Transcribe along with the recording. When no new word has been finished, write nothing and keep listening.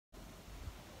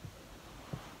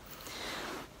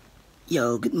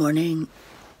Yo, good morning.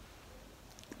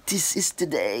 This is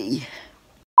today.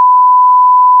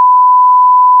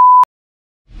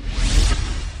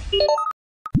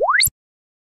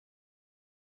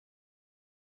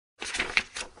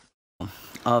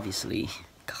 Obviously,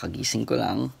 kakagising ko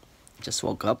lang. Just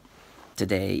woke up.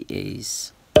 Today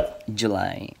is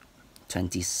July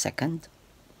 22nd,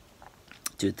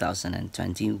 2021.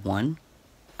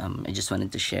 I just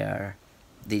wanted to share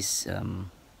this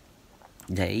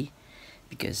day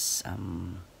because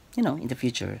in the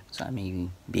future, so I may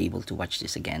be able to watch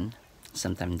this again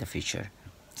sometime in the future.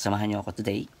 Samahan niyo ako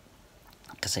today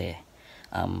kasi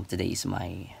today is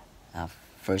my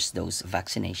first dose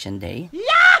vaccination day.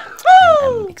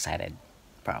 And I'm excited.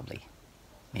 Probably.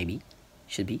 Maybe.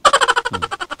 Should be.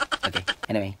 Okay.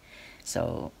 Anyway,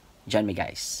 so join me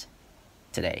guys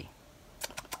today.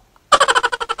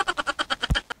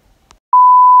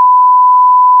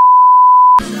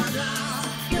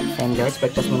 And guys,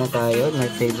 breakfast muna tayo. My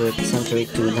favorite century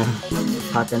tuna,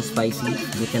 hot and spicy.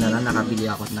 Buti na lang nakabili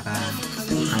ako at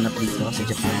nakahanap dito sa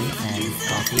Japan. And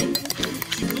coffee.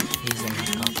 Hazelnut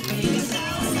coffee.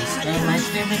 And my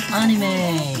favorite anime,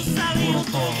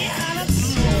 Boruto.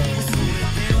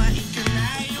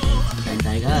 And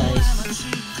tayo guys.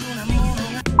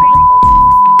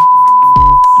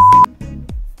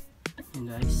 And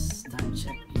guys, time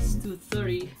check is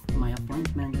 2:30. My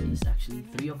appointment is actually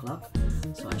 3 o'clock.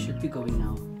 So I should be going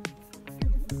now.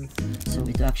 So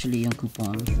ito actually yung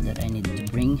coupon that I need to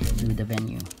bring to the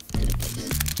venue, to the place.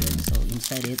 So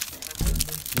inside it,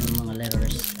 yung mga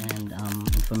letters and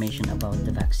information about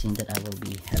the vaccine that I will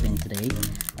be having today,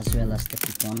 as well as the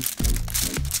coupon.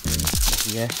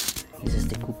 Here, this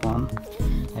is the coupon.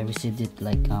 I received it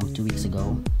like 2 weeks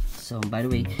ago. So by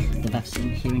the way, the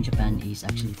vaccine here in Japan is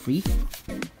actually free.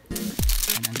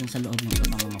 And andun sa loob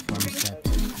yung mga forms that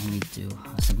I need to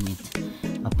submit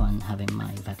upon having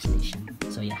my vaccination.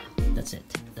 So yeah, that's it.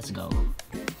 Let's go.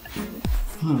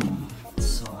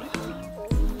 So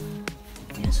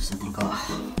okay, susutin ko.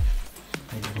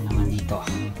 Pwede rin naman dito.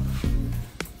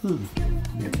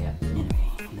 Kaya anyway,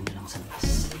 ganda lang sa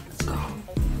labas. Let's go.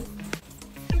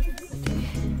 Okay,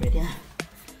 ready na?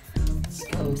 Let's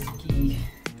go. It's the key.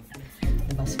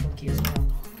 The bicycle key as well.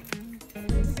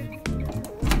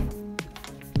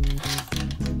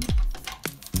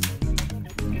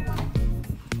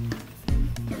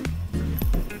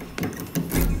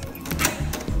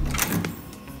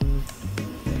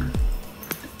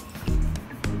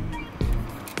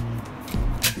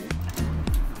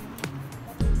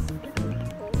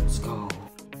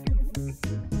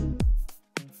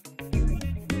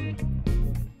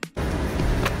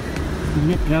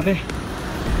 Init, grabe.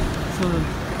 So,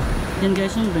 yan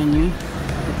guys yung venue.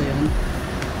 Ito yun.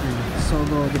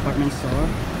 Sogo Department Store.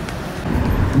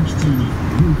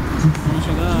 Yan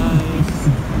siya guys.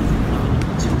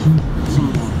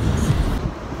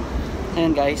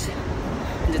 Ayan guys.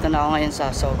 Dito na ako ngayon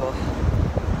sa Sogo.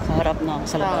 Sa harap na,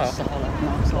 sa labas. Sa harap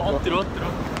na Sogo.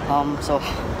 So,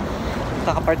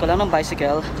 kakapark ko lang ng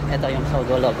bicycle. Ito yung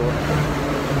Sogo logo.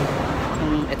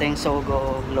 Ito yung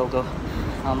Sogo logo.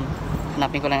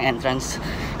 Hanapin ko lang entrance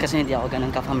kasi hindi ako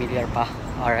ganun ka-familiar pa.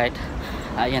 Alright,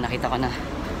 ayan, nakita ko na.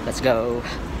 Let's go.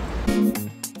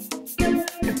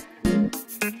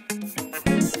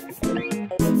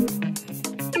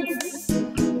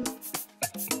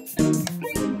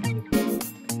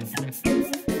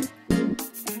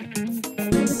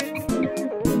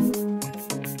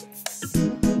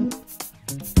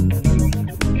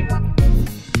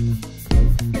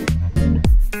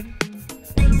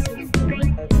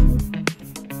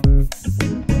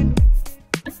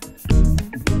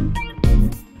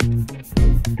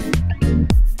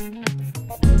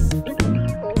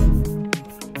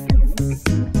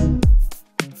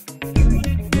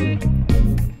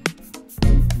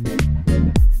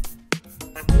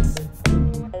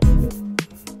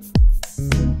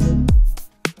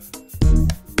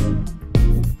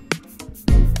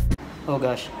 Oh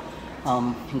gosh,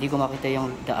 hindi ko makita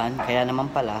yung daan, kaya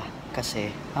naman pala kasi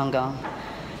hanggang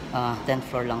 10th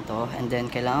floor lang to, and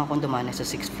then kailangan kong dumanes sa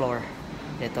 6th floor.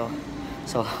 Ito,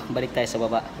 so balik tayo sa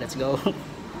baba. Let's go.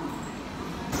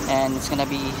 And it's gonna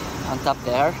be on top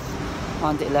there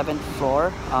on the 11th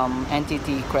floor,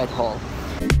 NTT Cred Hall.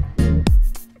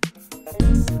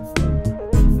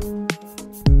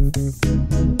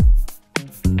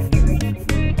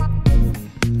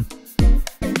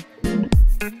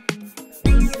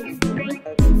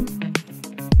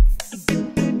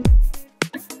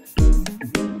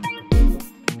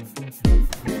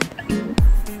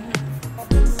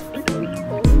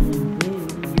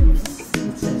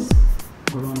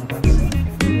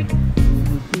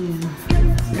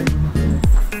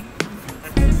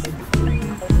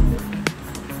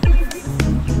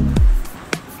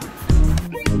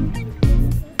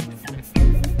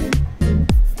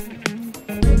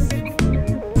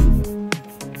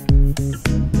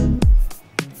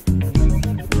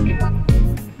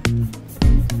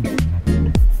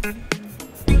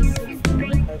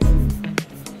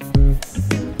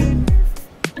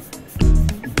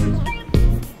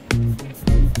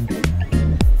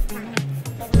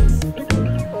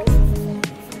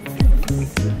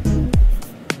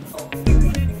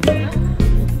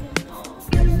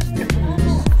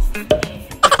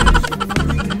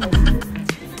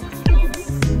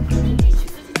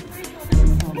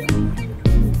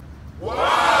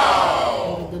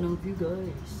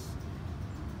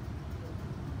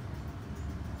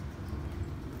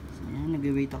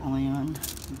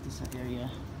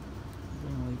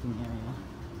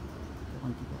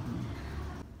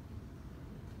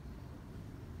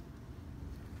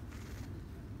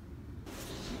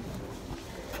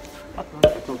 あと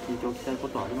何か今日聞いておきたいこ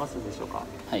とはありますでしょうか。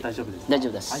はい、大丈夫ですか。大丈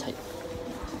夫です。はい。じ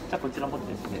ゃあこちら持っ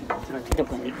てですね、こちらにお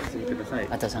進みください。あり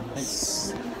がとうございま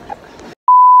す。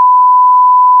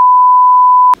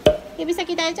指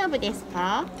先大丈夫です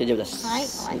か？大丈夫です。はい、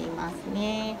終わります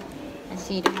ね。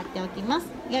シール貼っておきます。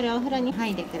夜お風呂に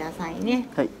入ってくださいね。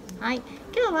はい。はい。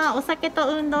今日はお酒と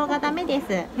運動がダメです。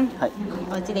はい。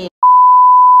お家で。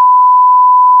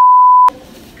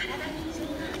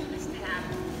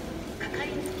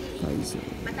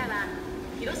または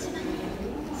広島に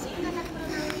新型コロ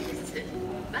ナウイルス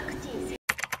ワクチン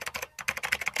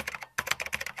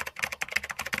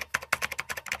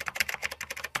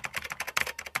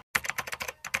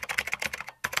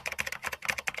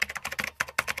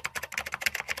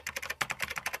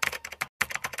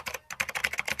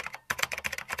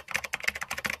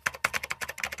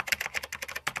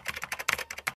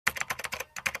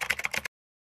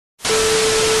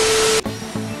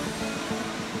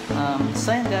So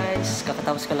yan guys,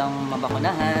 kakatapos ko lang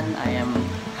mabakunahan. I am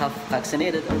half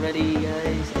vaccinated already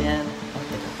guys. Ayan.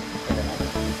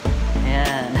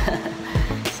 Ayan.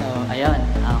 So ayun,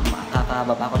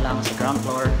 kakababa ko lang sa ground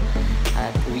floor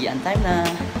at uwian time na.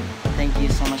 Thank you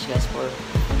so much guys for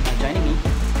joining me.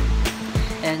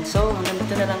 And so hanggang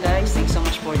dito na lang guys. Thanks so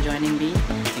much for joining me.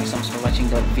 Thanks so much for watching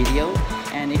the video.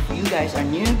 And if you guys are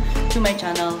new to my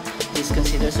channel, please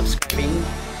consider subscribing.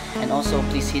 And also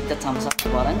please hit the thumbs up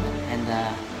button and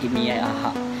give me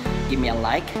a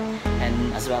like,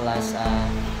 and as well as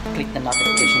click the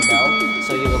notification bell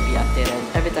so you will be updated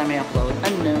every time I upload a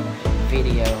new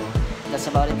video. That's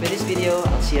about it for this video.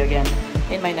 I'll see you again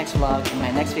in my next vlog, in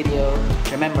my next video.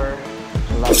 Remember,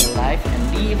 love your life and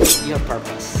live your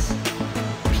purpose.